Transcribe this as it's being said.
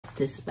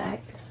This bag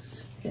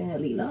is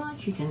fairly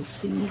large. You can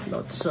see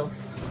lots of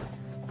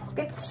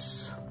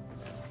pockets.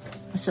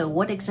 So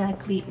what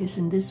exactly is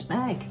in this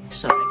bag?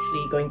 So I'm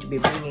actually going to be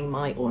bringing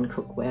my own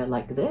cookware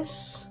like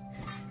this.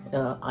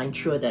 I'm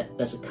sure that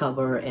there's a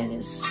cover and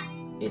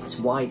it's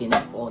wide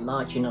enough or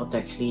large enough to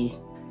actually,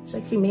 it's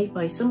actually made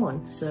by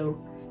someone.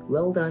 So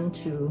well done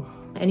to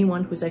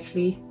anyone who's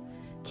actually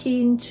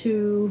keen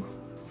to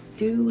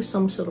do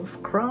some sort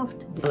of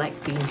craft. Black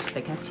bean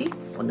spaghetti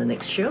on the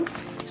next show.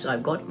 So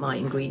I've got my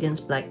ingredients,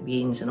 black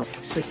beans, and a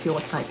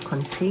secure type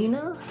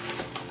container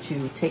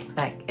to take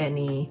back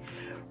any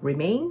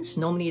remains.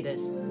 Normally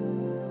there's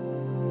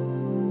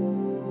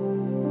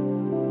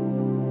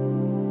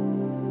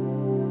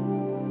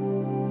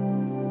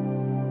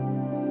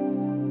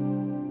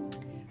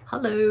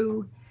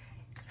Hello!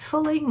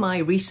 Following my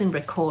recent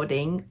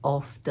recording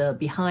of the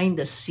behind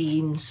the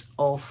scenes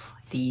of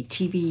the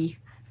TV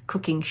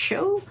cooking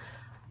show,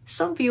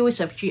 some viewers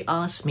have actually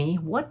asked me,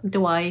 what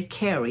do I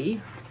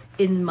carry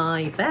in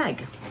my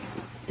bag?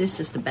 This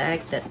is the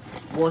bag that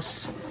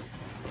was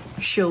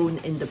shown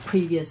in the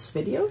previous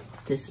video.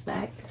 This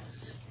bag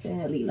is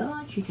fairly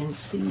large. You can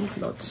see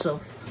lots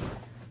of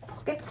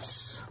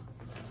pockets.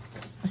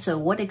 So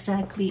what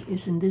exactly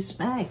is in this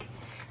bag?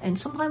 And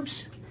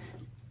sometimes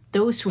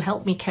those who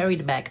help me carry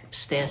the bag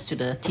upstairs to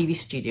the TV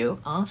studio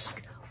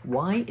ask,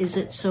 why is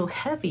it so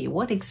heavy?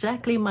 What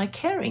exactly am I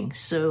carrying?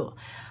 So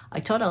I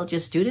thought I'll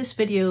just do this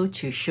video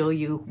to show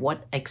you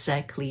what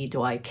exactly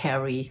do I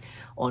carry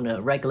on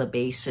a regular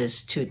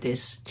basis to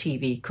this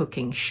TV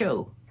cooking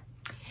show.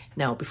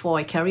 Now, before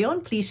I carry on,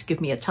 please give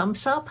me a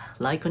thumbs up,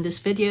 like on this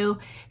video,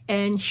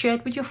 and share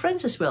it with your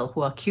friends as well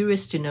who are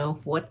curious to know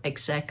what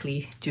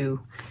exactly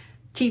do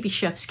TV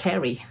chefs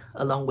carry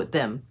along with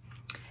them.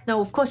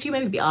 Now, of course, you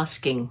may be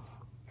asking,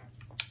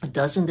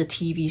 doesn't the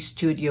TV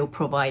studio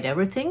provide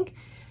everything?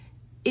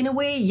 In a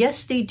way,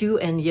 yes, they do,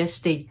 and yes,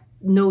 they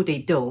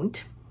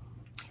don't.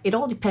 It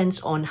all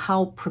depends on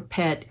how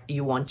prepared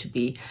you want to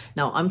be.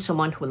 Now, I'm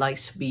someone who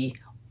likes to be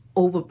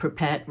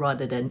over-prepared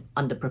rather than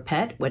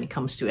under-prepared when it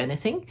comes to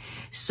anything.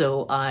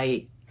 So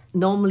I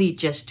normally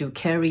just do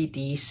carry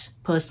these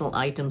personal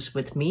items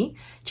with me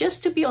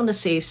just to be on the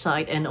safe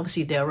side. And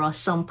obviously there are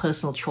some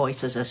personal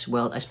choices as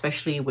well,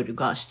 especially with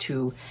regards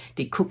to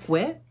the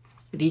cookware.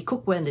 The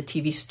cookware in the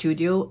TV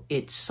studio,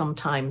 it's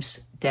sometimes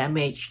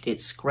damaged,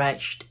 it's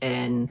scratched,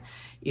 and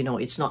you know,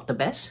 it's not the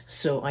best.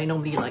 So I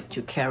normally like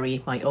to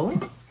carry my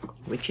own,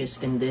 which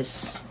is in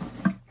this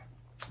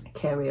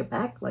carrier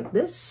bag like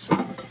this.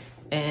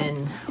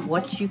 And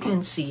what you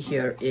can see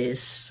here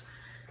is,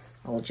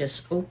 I'll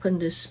just open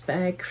this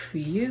bag for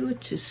you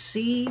to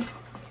see.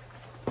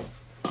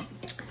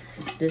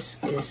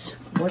 This is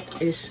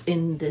what is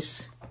in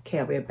this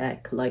carrier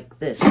bag like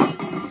this.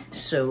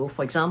 So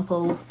for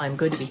example, I'm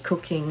going to be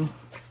cooking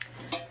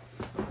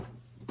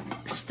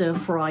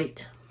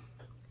stir-fried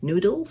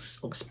noodles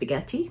or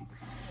spaghetti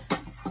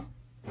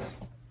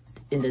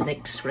in the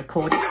next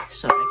recording.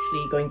 So I'm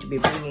actually going to be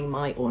bringing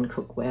my own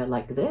cookware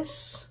like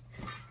this.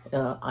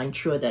 I'm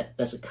sure that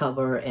there's a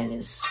cover and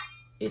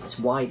it's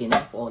wide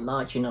enough or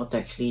large enough to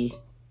actually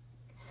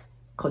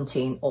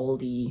contain all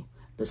the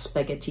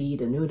spaghetti,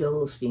 the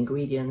noodles, the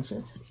ingredients,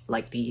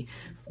 like the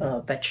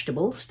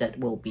vegetables that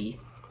will be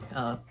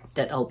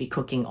that I'll be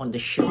cooking on the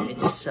show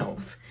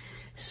itself.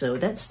 So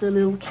that's the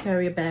little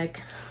carrier bag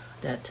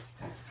that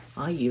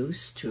I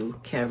use to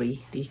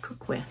carry the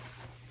cookware.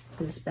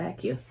 This bag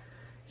here,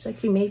 it's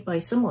actually made by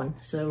someone.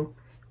 So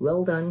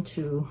well done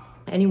to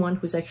anyone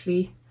who's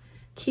actually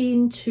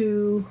keen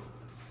to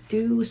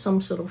do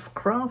some sort of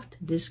craft.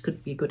 This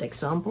could be a good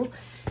example.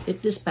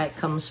 This bag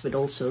comes with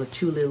also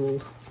two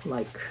little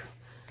like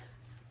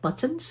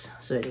buttons,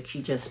 so it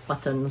actually just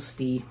buttons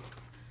the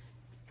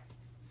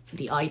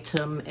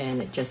item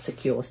and it just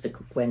secures the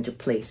cookware into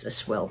place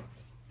as well.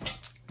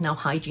 Now,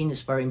 hygiene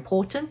is very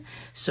important,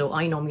 so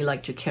I normally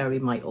like to carry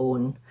my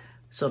own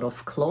sort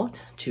of cloth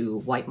to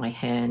wipe my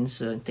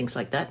hands and things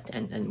like that,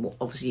 and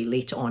obviously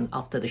later on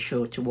after the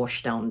show to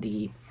wash down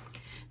the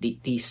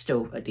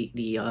stove,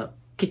 the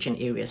kitchen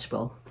area as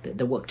well,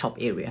 the worktop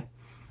area.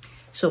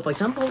 So for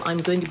example, I'm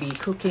going to be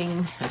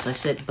cooking, as I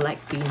said, black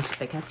bean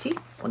spaghetti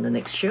on the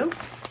next show.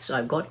 So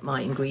I've got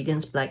my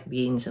ingredients, black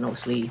beans, and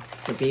obviously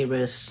the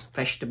various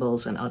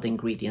vegetables and other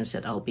ingredients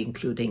that I'll be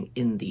including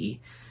in the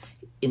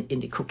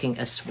cooking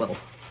as well.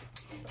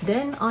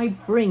 Then I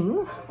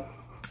bring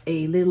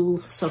a little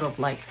sort of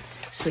like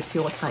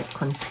secure type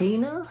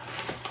container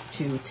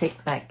to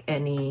take back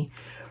any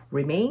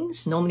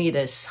remains. Normally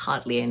there's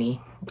hardly any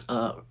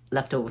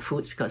leftover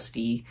foods because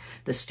the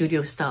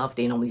studio staff,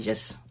 they normally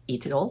just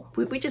eat it all,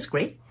 which is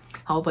great.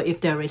 However,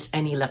 if there is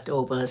any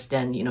leftovers,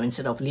 then you know,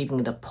 instead of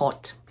leaving the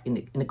pot in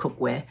the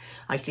cookware,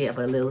 I actually have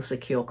a little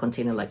secure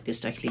container like this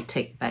to actually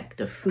take back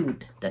the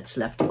food that's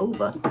left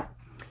over,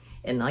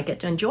 and I get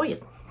to enjoy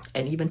it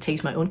and even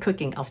taste my own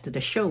cooking after the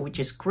show, which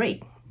is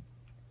great.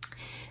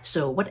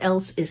 So what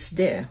else is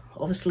there?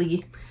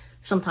 Obviously,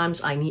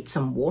 sometimes I need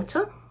some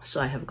water,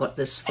 so I have got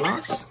this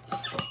flask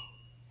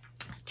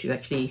to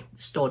actually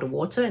store the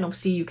water, and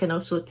obviously you can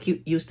also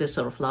use this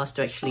sort of flask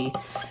to actually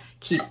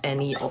keep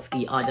any of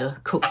the other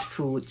cooked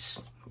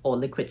foods or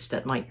liquids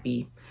that might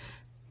be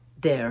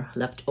there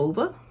left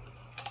over.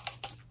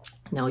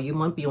 Now you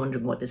might be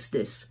wondering, what is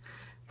this?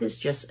 This is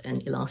just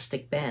an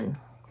elastic band,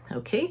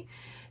 okay?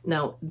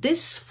 Now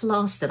this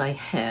flask that I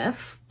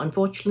have,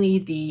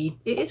 unfortunately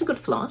it's a good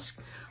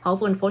flask.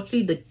 However,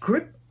 unfortunately the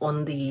grip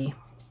on the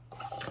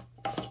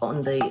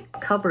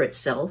cover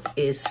itself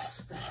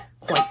is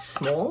quite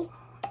small.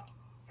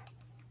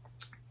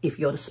 If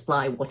you're the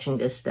supply watching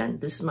this, then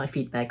this is my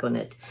feedback on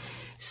it.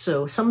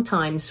 So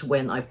sometimes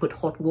when I put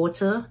hot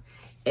water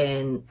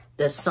and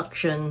the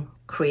suction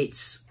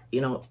creates,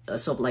 you know,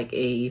 sort of like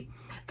a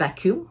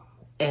vacuum,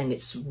 and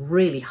it's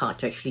really hard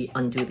to actually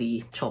undo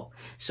the top.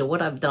 So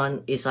what I've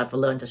done is I've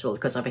learned as well,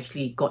 because I've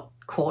actually got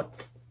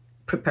caught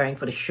preparing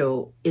for the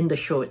show, in the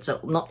show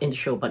itself, not in the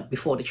show, but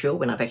before the show,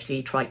 when I've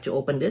actually tried to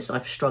open this,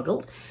 I've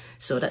struggled.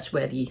 So that's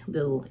where the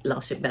little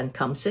elastic band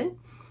comes in.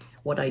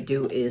 What I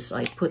do is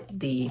I put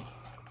the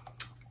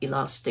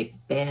elastic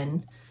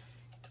band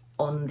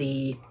on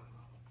the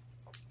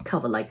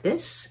cover like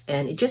this,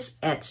 and it just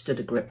adds to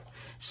the grip.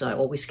 So I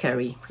always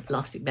carry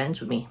elastic bands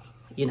with me.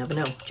 You never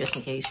know, just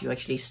in case you're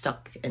actually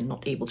stuck and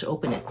not able to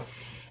open it,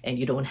 and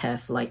you don't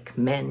have like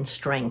man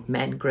strength,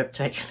 man grip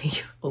to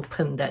actually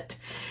open that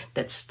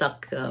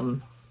stuck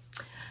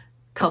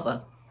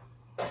cover.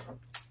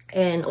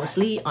 And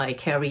obviously I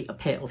carry a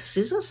pair of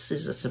scissors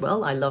as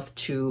well. I love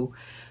to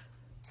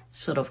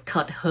sort of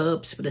cut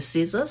herbs with the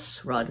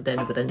scissors rather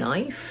than with a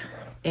knife.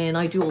 And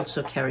I do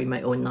also carry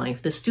my own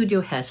knife. The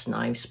studio has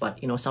knives,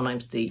 but you know,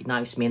 sometimes the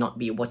knives may not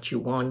be what you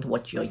want,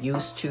 what you're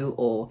used to,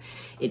 or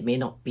it may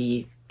not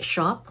be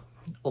sharp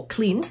or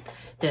clean.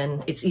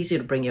 Then it's easier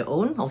to bring your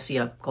own. Obviously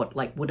I've got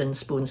like wooden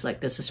spoons like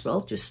this as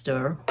well to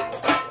stir.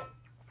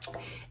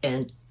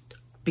 And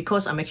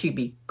because I'm actually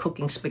be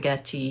cooking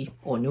spaghetti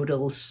or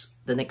noodles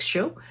the next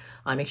show,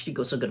 I'm actually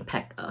also going to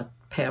pack a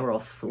pair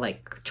of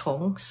like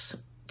tongs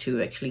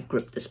to actually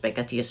grip the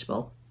spaghetti as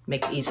well.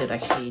 Make it easier to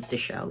actually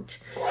dish out.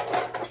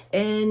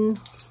 And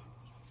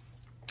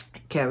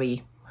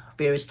carry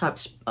various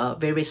types,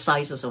 various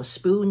sizes of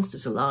spoons.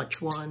 This is a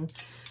large one.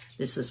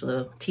 This is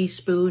a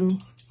teaspoon,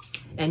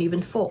 and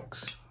even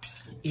forks.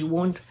 You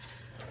won't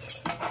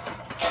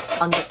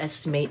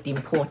underestimate the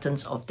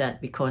importance of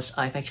that, because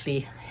I've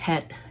actually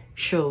had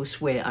shows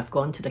where I've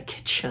gone to the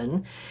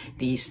kitchen,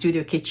 the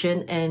studio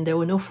kitchen, and there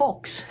were no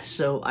forks.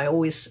 So I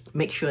always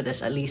make sure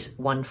there's at least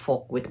one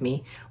fork with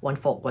me, one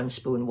fork, one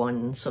spoon,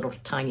 one sort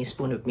of tiny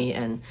spoon with me,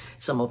 and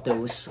some of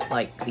those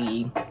like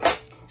the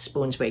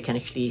spoons where you can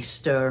actually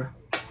stir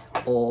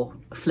or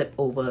flip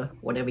over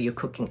whatever you're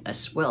cooking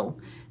as well.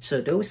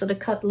 So those are the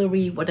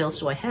cutlery. What else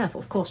do I have?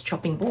 Of course,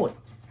 chopping board.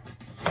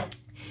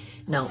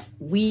 Now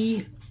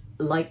we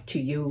like to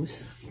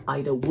use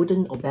either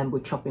wooden or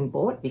bamboo chopping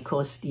board,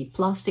 because the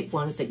plastic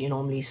ones that you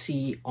normally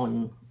see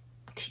on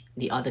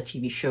the other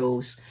TV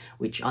shows,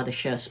 which other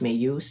chefs may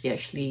use, they're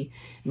actually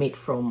made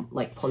from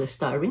like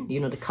polystyrene, you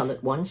know, the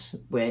colored ones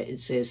where it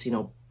says, you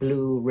know,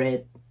 blue,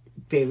 red,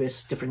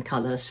 various different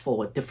colors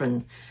for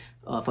different,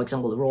 for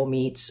example, raw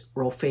meats,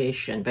 raw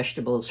fish and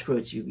vegetables,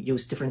 fruits. You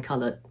use different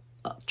colored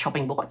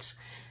chopping boards.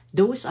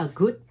 Those are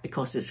good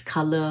because it's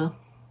color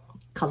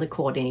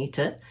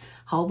coordinated.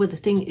 However, the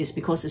thing is,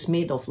 because it's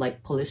made of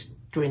like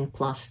polystyrene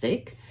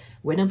plastic,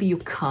 whenever you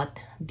cut,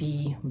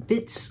 the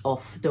bits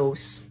of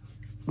those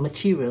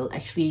material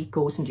actually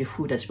goes into your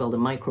food as well, the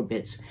micro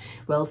bits.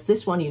 Well,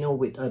 this one, you know,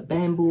 with a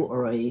bamboo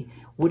or a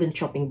wooden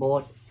chopping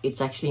board, it's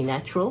actually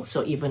natural.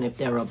 So even if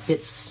there are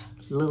bits,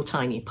 little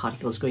tiny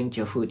particles going to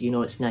your food, you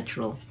know it's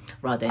natural,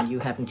 rather than you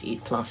having to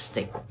eat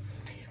plastic.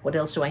 What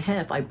else do I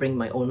have? I bring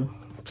my own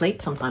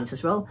plate sometimes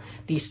as well.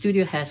 The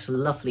studio has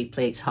lovely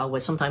plates.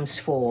 However, sometimes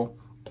for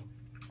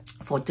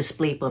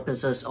display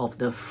purposes of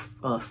the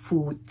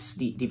foods,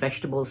 the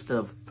vegetables,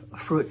 the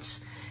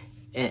fruits,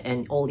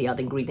 and all the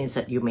other ingredients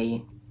that you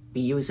may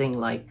be using,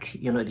 like,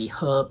 you know, the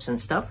herbs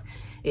and stuff,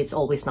 it's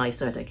always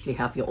nicer to actually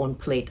have your own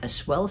plate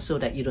as well, so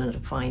that you don't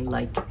have to find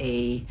like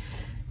a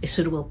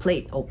suitable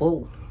plate or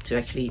bowl to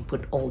actually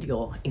put all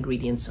your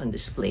ingredients on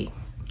display.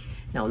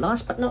 Now,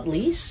 last but not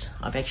least,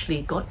 I've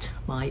actually got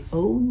my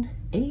own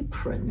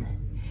apron.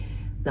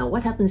 Now,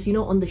 what happens, you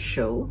know, on the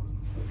show,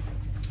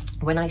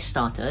 when I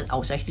started, I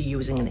was actually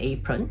using an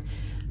apron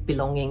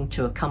belonging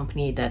to a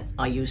company that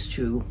I used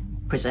to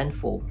present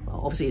for.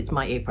 Obviously, it's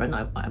my apron,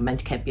 I meant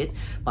to keep it,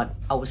 but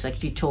I was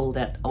actually told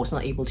that I was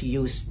not able to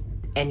use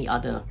any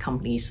other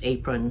company's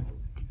apron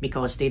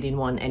because they didn't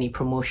want any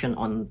promotion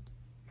on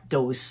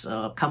those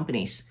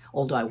companies,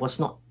 although I was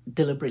not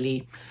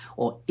deliberately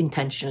or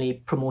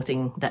intentionally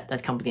promoting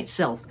that company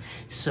itself.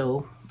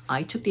 So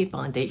I took the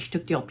advantage,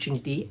 took the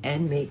opportunity,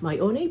 and made my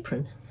own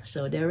apron.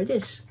 So there it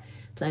is,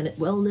 Planet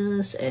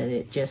Wellness, and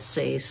it just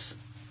says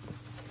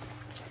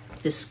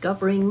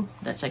discovering,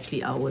 that's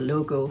actually our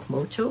logo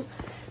motto.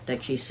 It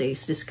actually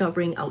says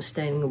discovering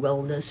outstanding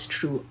wellness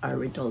through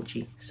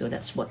iridology. So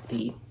that's what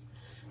the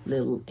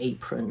little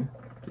apron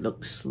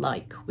looks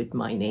like, with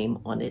my name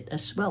on it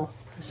as well.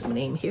 There's my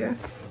name here,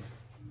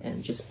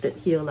 and just put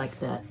it here like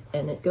that,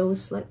 and it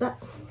goes like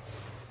that,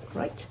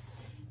 right?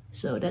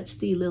 So that's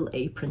the little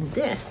apron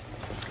there.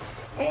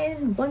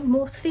 And one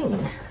more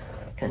thing,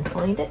 can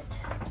find it.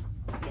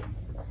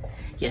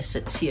 Yes,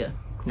 it's here.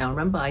 Now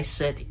remember I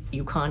said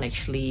you can't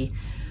actually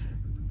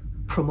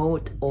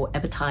promote or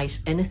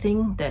advertise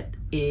anything that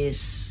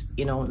is,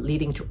 you know,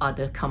 leading to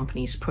other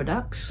companies'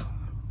 products.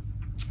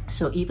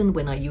 So even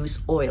when I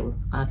use oil,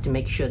 I have to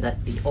make sure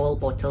that the oil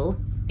bottle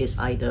is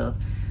either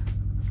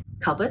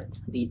covered,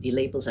 the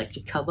label's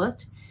actually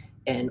covered,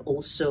 and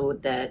also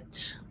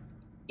that,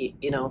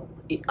 you know,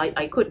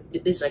 I could,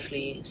 it is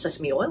actually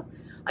sesame oil.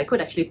 I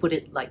could actually put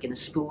it like in a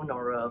spoon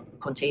or a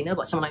container,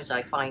 but sometimes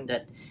I find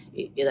that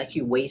it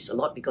actually wastes a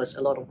lot because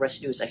a lot of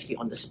residue is actually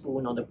on the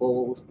spoon, on the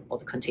bowl, or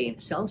the container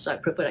itself. So I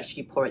prefer to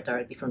actually pour it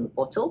directly from the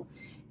bottle.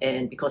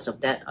 And because of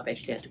that, I've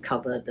actually had to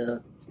cover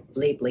the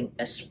labeling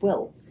as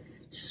well.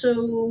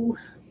 So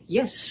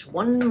yes,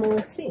 one more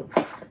thing.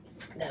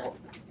 Now,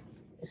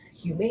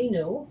 you may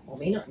know or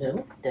may not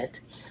know that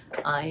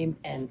I'm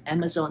an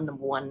Amazon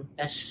 #1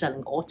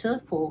 best-selling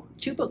author for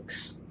 2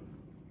 books.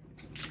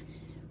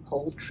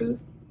 Whole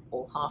Truth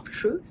or Half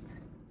Truth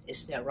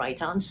is their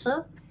right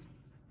answer,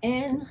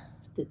 and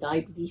The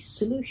Diabetes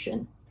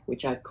Solution,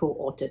 which I've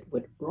co-authored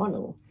with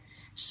Ronald.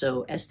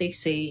 So as they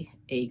say,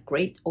 a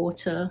great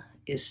author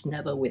is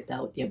never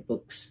without their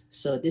books.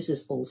 So this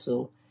is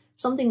also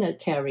something that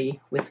I carry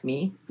with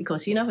me,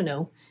 because you never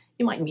know,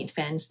 you might meet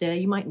fans there,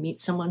 you might meet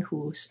someone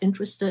who's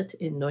interested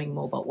in knowing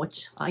more about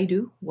what I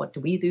do, what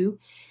we do,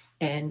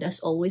 and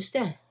that's always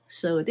there.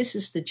 So this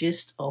is the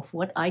gist of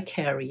what I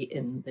carry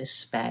in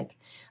this bag.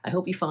 I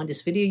hope you found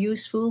this video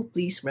useful.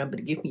 Please remember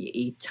to give me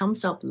a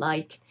thumbs up,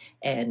 like,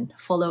 and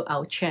follow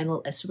our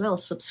channel as well.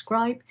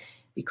 Subscribe,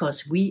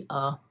 because we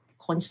are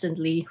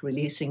constantly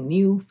releasing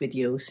new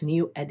videos,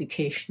 new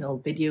educational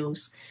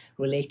videos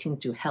relating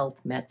to health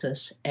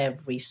matters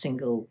every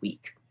single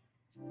week.